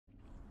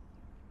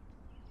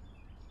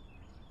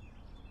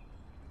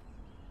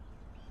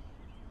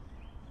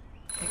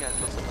Hey guys,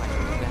 what's up? I'm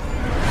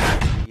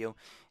back with a video,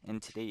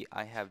 and today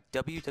I have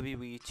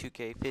WWE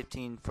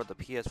 2K15 for the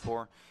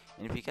PS4.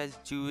 And if you guys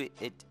do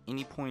at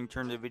any point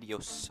during the video,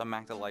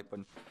 smack the like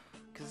button,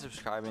 consider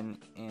subscribing.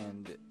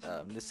 And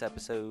this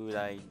episode,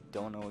 I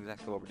don't know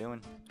exactly what we're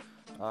doing.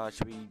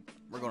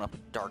 We're going up a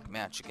dark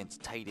match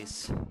against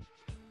Titus.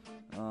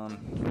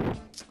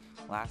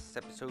 Last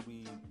episode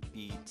we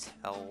beat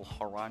El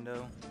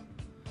Harando.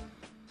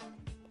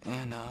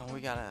 And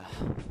we gotta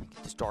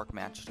get this dark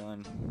match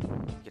done.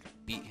 Get to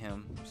beat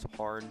him so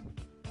hard,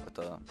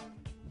 but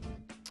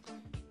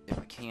if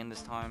I can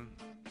this time.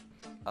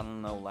 I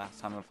don't know last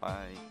time if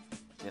I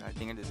did. I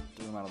think I just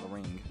threw him out of the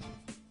ring.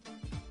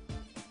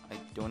 I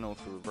don't know if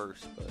it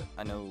reversed, but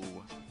I know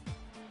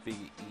Big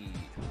E.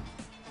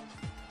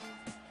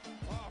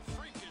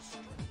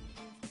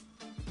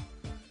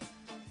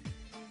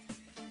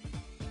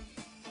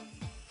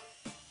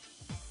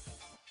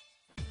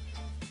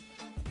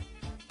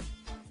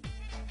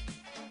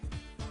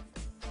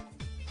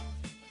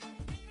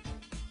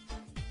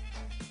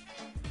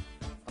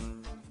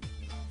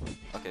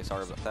 Okay,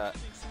 sorry about that.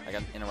 I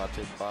got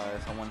interrupted by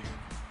someone.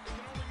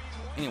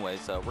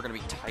 Anyways, we're gonna be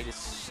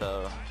Titus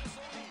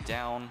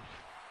down,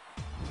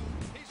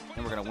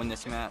 and we're gonna win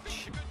this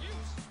match.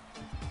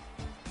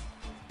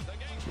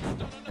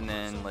 And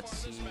then let's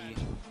see.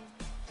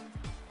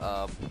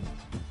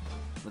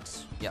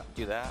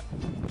 Do that.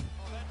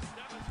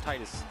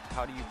 Titus,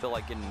 how do you feel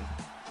like getting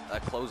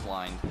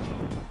clotheslined?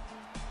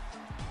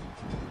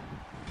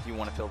 Do you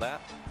want to feel that?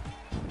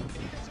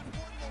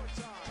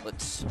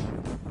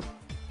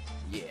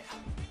 Yeah,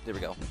 there we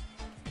go.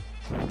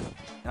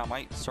 And I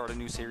might start a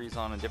new series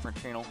on a different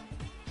channel.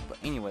 But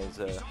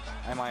anyways,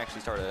 I might actually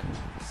start a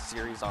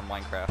series on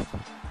Minecraft.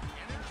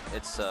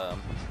 It's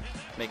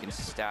making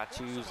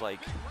statues like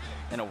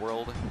in a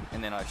world,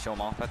 and then I show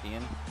them off at the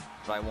end.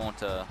 But I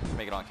won't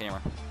make it on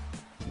camera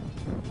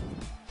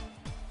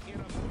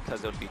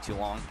because it would be too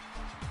long.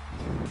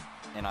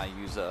 And I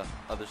use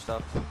other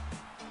stuff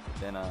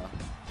than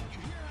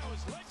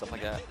stuff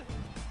like that.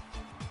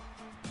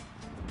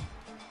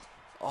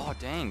 Oh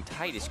dang,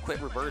 Titus, quit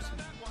reversing.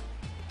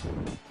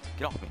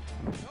 Get off me.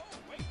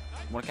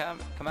 Wanna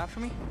come after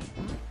me?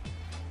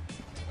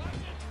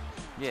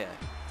 Yeah,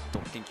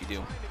 don't think you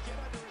do.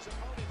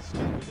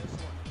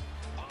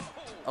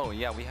 Oh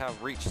yeah, we have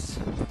reached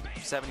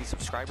 70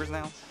 subscribers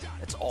now.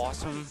 That's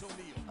awesome.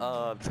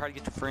 Try to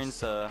get your friends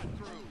to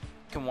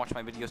come watch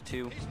my videos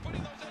too,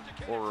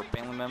 or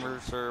family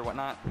members or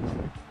whatnot,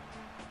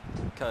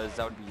 because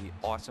that would be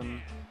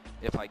awesome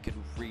if I could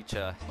reach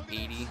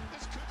 80.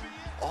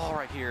 Oh,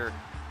 right here.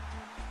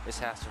 This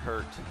has to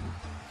hurt.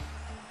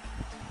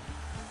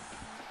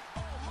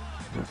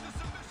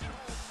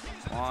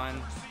 Come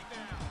on.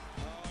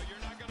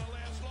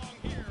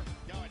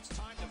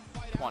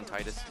 Come on,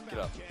 Titus. Get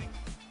up.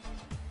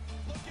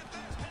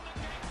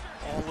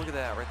 Oh, look at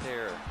that right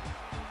there.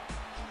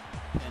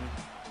 And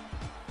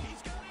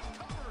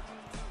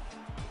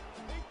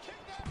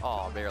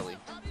oh, barely.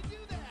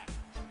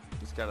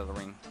 Just got out of the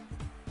ring.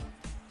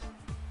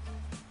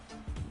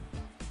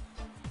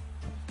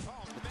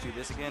 Do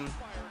this again.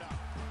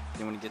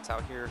 Then when he gets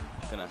out here,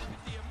 I'm gonna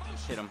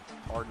hit him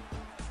hard.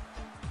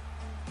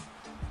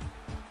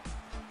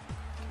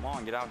 Come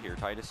on, get out here,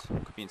 Titus.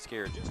 Quit being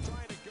scared. Just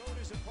trying to goad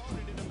his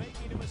opponent into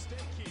making a mistake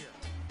here.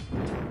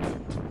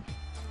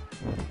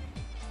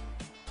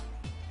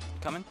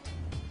 Coming.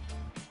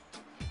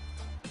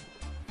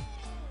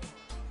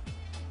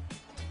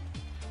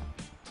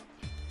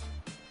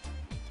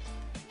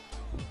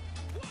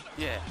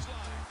 Yeah.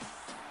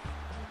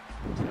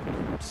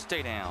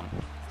 Stay down.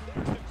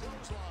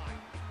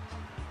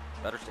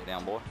 Better stay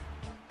down, boy.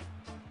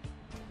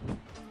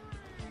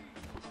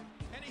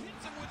 And he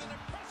hits him with an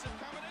impressive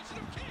combination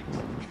of kicks.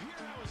 You hear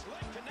how his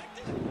leg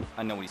connected? I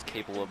know what he's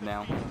capable of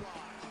now. And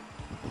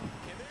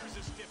there's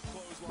a stiff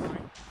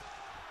clothesline.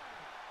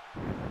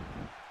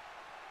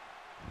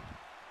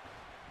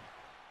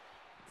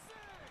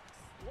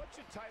 What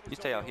should Titus You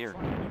stay out here.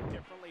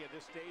 differently at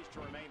this stage to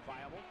remain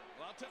viable?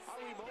 Are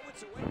we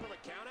moments away from a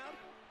count out?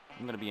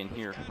 I'm gonna be in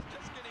here. Just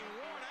getting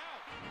worn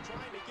out,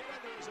 trying to get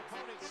under his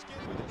opponent's skin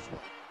with this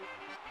one.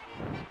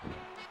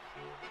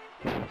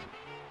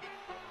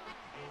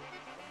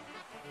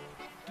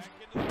 Back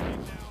into the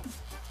ring now.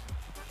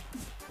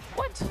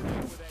 What?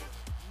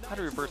 How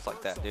do you reverse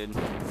like that, dude?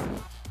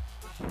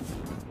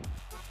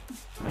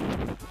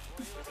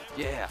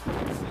 Yeah.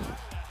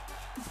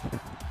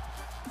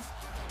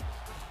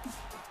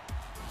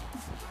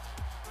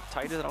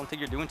 Titus, I don't think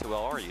you're doing too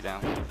well, are you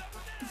now?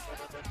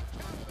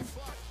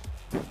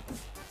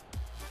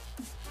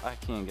 I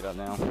can't get up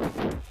now.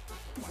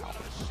 Wow.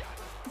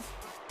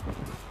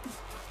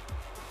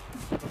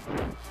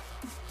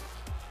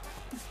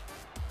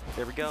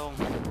 There we go.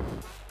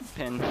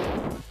 Pin.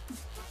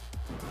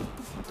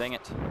 Dang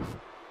it.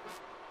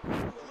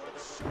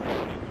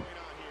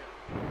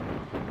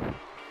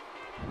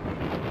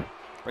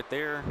 Right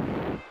there.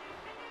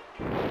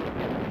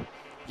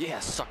 Yeah,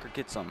 sucker,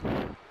 get some.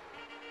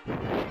 I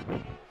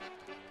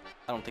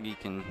don't think he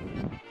can.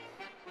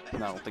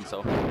 No, I don't think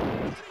so.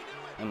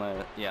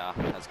 Yeah,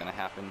 that's gonna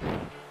happen.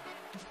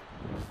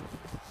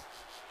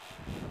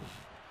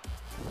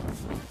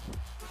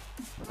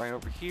 Right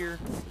over here.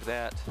 Look at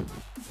that.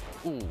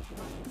 Ooh.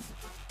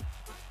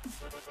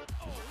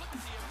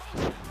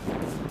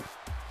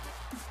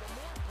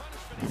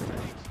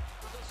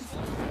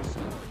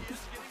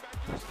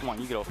 Come on,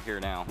 you get over here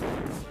now.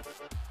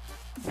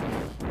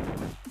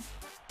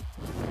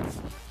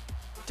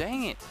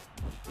 Dang it!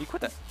 You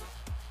quit that.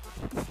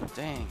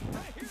 Dang.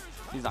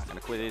 He's not gonna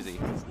quit, is he?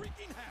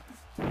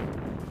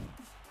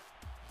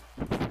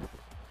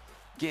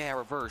 Yeah,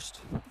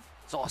 reversed.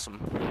 It's awesome.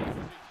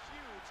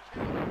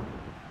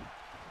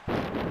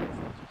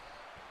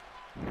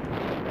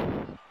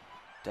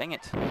 Dang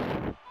it.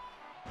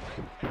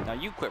 Now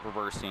you quit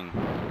reversing.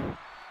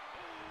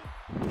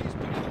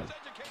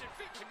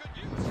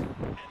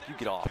 You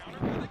get off me.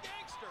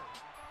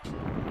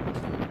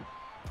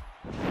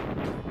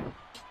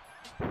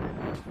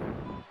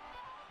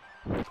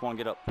 Come on,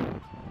 get up.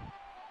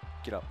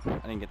 Get up.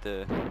 I didn't get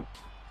to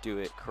do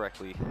it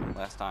correctly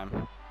last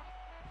time.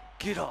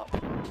 Get up.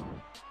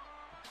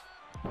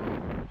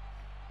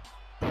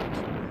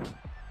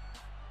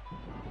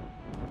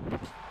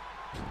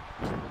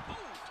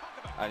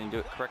 I didn't do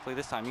it correctly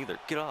this time either.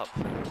 Get up.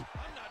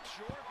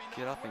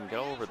 Get up and get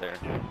over there.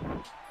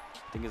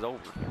 Thing is over.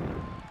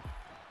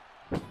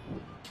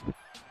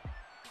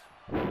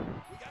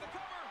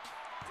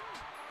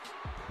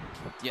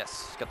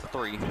 Yes, got the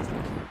 3.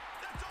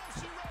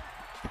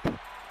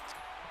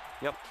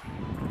 Yep.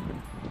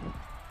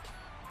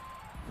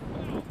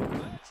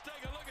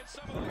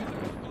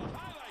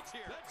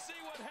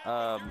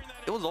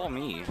 It was all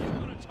me.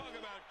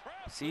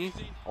 See?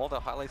 All the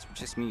highlights were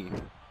just me.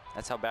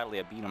 That's how badly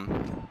I beat him.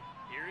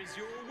 Here is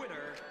your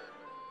winner.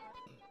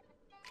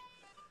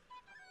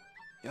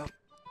 Yep.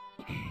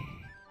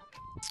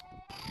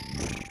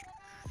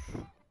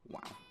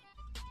 Wow.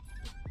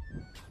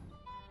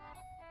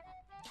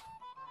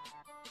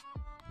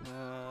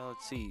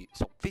 Let's see.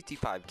 So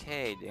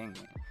 55K, dang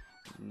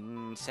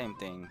it. Same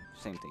thing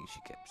she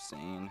kept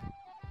saying.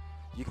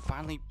 You can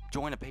finally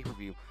join a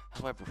pay-per-view.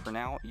 However, for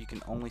now, you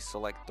can only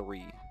select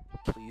 3.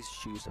 Please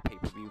choose a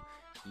pay-per-view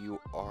you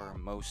are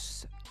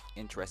most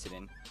interested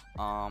in.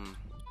 I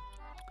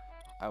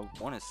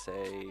want to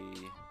say...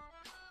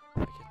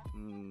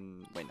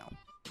 wait, no.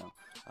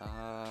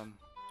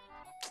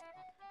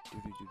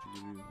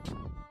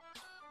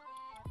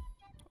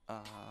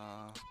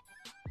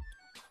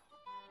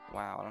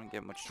 Wow, I don't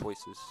get much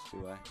choices,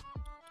 do I?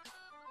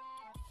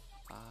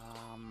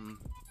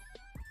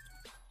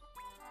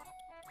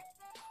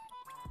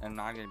 I'm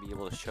not gonna be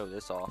able to show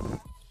this off.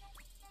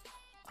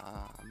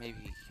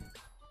 Maybe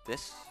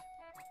this?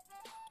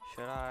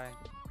 Should I?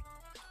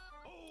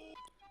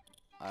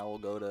 I will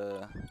go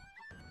to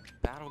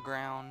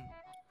Battleground.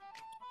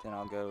 Then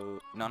I'll go,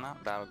 no,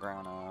 not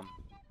Battleground,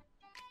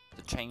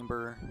 the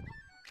Chamber.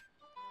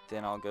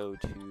 Then I'll go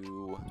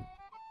to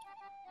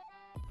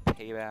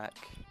Payback.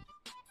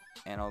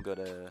 And I'll go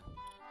to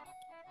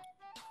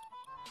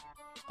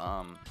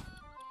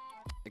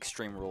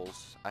Extreme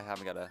Rules. I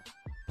haven't got to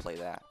play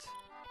that,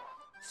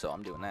 so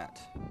I'm doing that.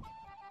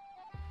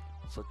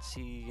 So let's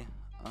see.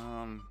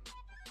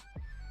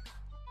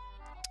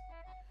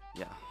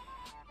 Yeah.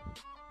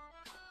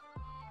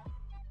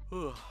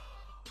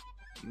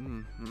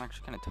 I'm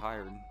actually kind of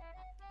tired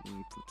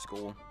from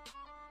school.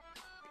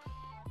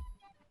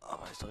 Oh,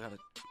 I still gotta.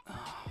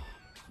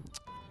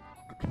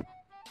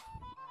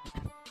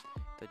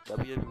 The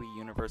WWE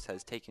Universe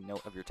has taken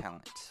note of your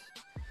talent,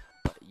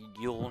 but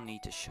you'll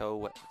need to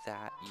show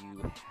that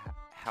you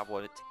have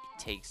what it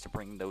takes to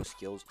bring those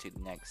skills to the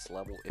next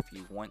level if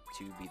you want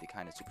to be the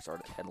kind of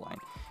superstar to headline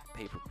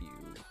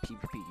pay-per-view,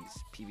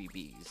 PvPs,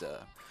 PvBs.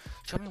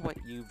 Show me what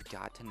you've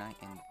got tonight,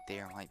 and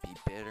there might be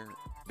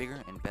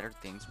bigger and better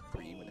things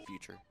for you in the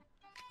future.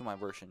 In my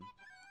version.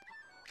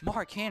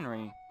 Mark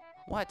Henry?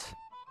 What?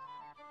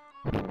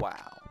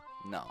 Wow.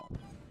 No.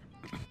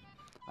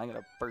 I got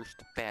a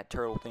first fat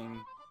turtle thing,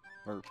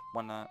 or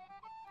whatnot.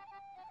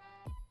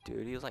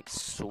 Dude, he was like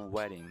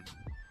sweating.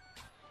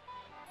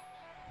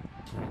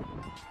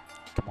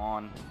 Come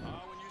on.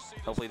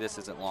 Hopefully this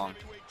isn't long,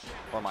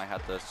 or I might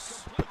have to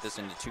put this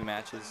into 2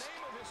 matches.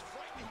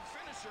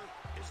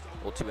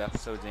 Well, 2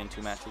 episodes and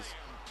 2 matches.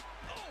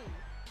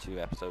 2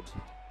 episodes.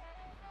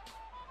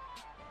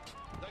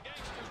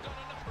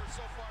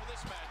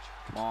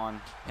 Come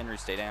on, Henry,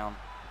 stay down.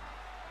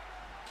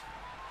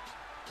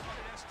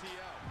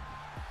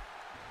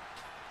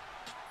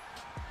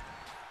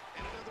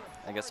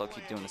 I guess I'll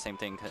keep doing the same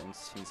thing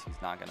since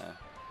he's not gonna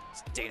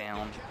stay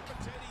down.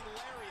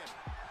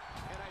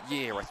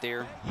 Yeah, right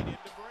there.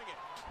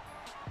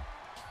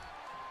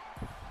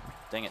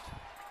 Dang it.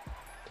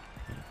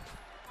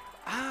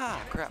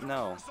 Ah, crap,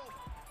 no.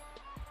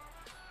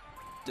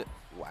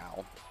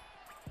 Wow.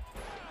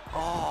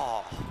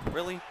 Oh,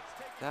 really?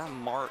 That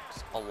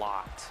marks a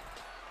lot.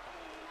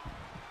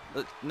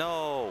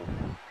 No.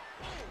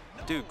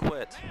 Dude,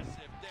 quit.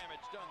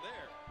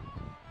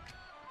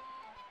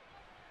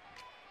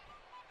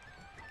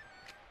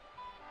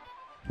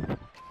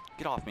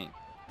 Get off me.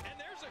 And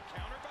there's a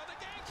counter by the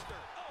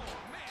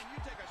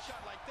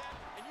shot like that,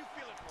 and you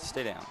feel it.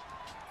 Stay down.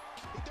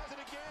 He does it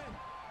again.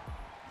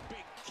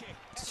 Big kick.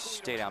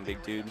 Stay down,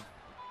 big dude.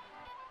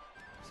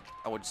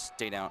 I would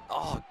stay down.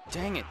 Oh,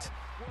 dang it.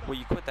 Well,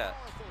 you quit that.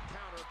 Powerful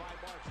counter by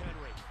Mark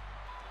Henry.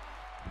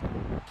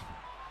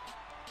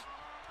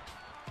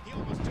 He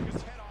almost took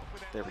his head off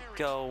with that There we lariat.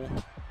 go.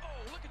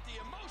 Oh, look at the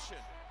emotion.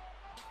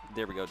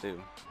 There we go,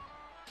 dude.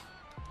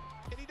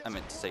 And he does I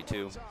meant to it say one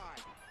two. more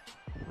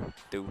time.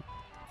 Dude.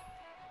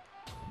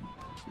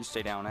 You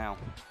stay down now.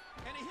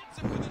 And he hits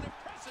him with an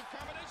impressive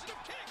combination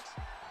of kicks.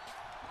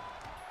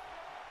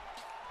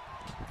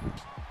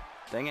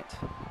 Dang it.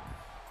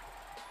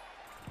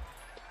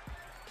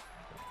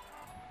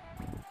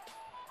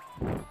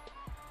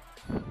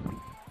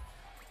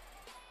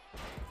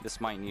 This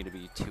might need to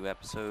be 2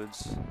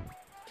 episodes.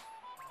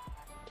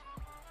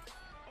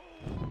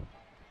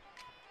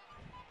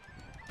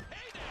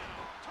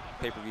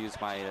 Pay-per-views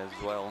might as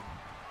well.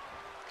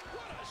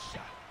 What a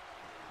shot.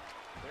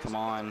 There's Come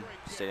another on, great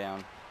stay kick.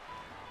 down.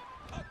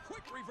 A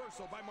quick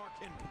reversal by Mark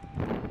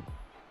Henry.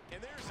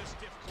 And there's a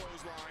stiff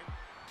clothesline.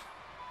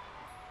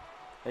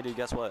 Hey, dude,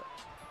 guess what?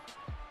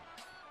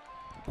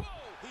 Whoa,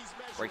 he's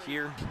measuring. Right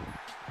here. And the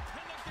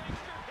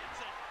gangster hits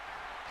it.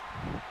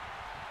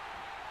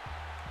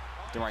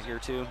 Then right here,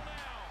 too.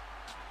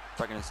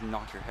 If I can just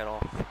knock your head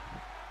off. Uh-oh,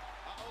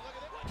 look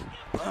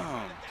at that.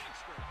 Boom.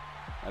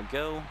 Now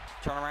go,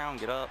 turn around,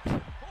 get up. Boy,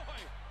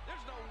 there's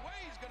no way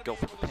he's gonna Go be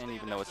for able the to pin, stand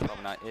even though it's after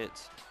probably that. not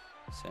it.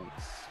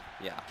 Since,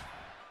 yeah.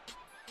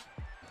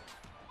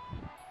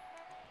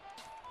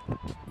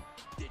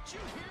 Did you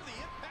hear the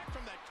impact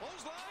from that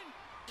clothesline?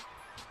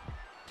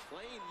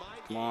 Playing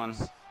mind Come on.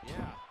 games. Yeah,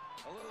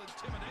 a little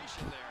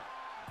intimidation there.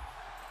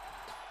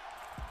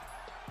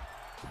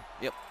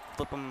 Yep,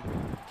 flip him.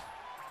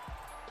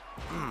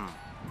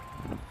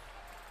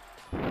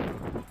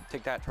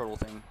 Take that turtle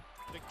thing.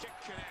 The kick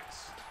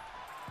connects.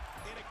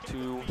 And again, the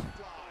 2. feet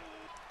fly.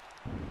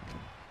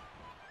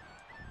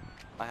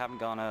 I haven't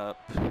gone up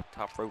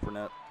top rope or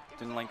net.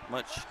 Didn't like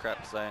much crap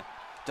because I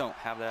don't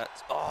have that.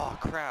 Oh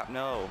crap,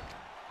 no.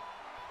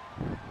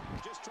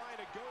 Just trying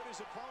to goad his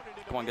opponent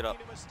into Come on, get up.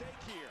 making a mistake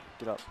here.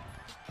 Get up.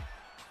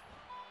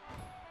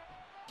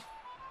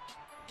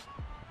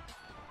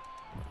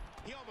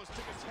 He almost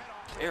took his head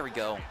off. There we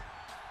go.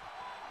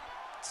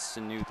 It's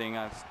a new thing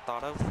I've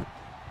thought of.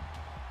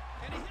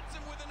 And he hits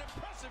him with an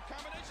impressive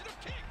combination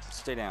of kicks.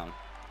 Stay down.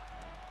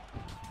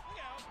 Look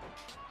out.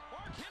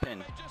 Mark Henry Pin.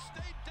 may just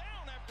stay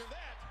down after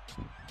that.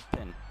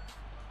 Pin.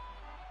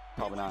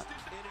 Probably not.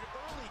 And an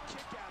early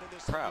kick out in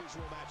this Crap.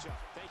 unusual matchup.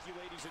 Thank you,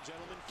 ladies and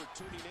gentlemen, for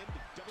tuning in to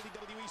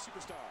WWE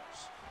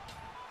Superstars.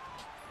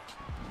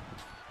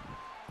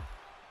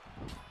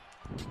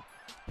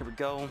 Here we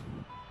go.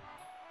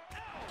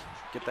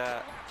 Get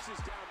that. Collapses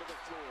down to the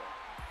floor.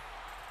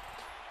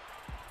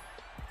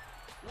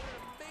 What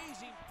an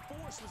amazing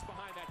force was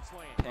behind that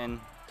slam. Pin.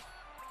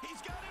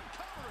 He's got him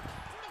covered.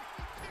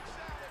 He kicks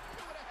out at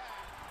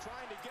 2.5.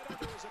 Trying to get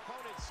under his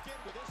opponent's skin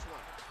with this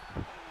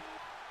one.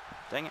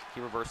 Dang it,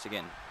 he reversed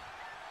again.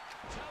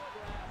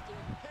 Telegraphed,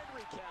 and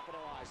Henry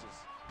capitalizes.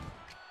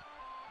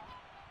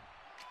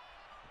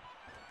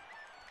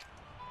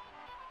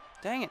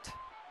 Dang it.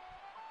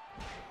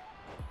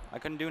 I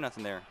couldn't do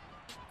nothing there.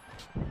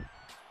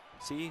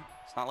 See?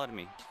 It's not letting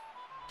me.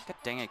 God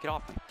dang it, get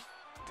off my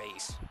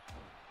face.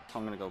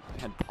 I'm gonna go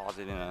ahead and pause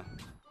it in a...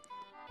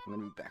 I'm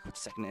gonna be back with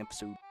the 2nd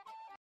episode.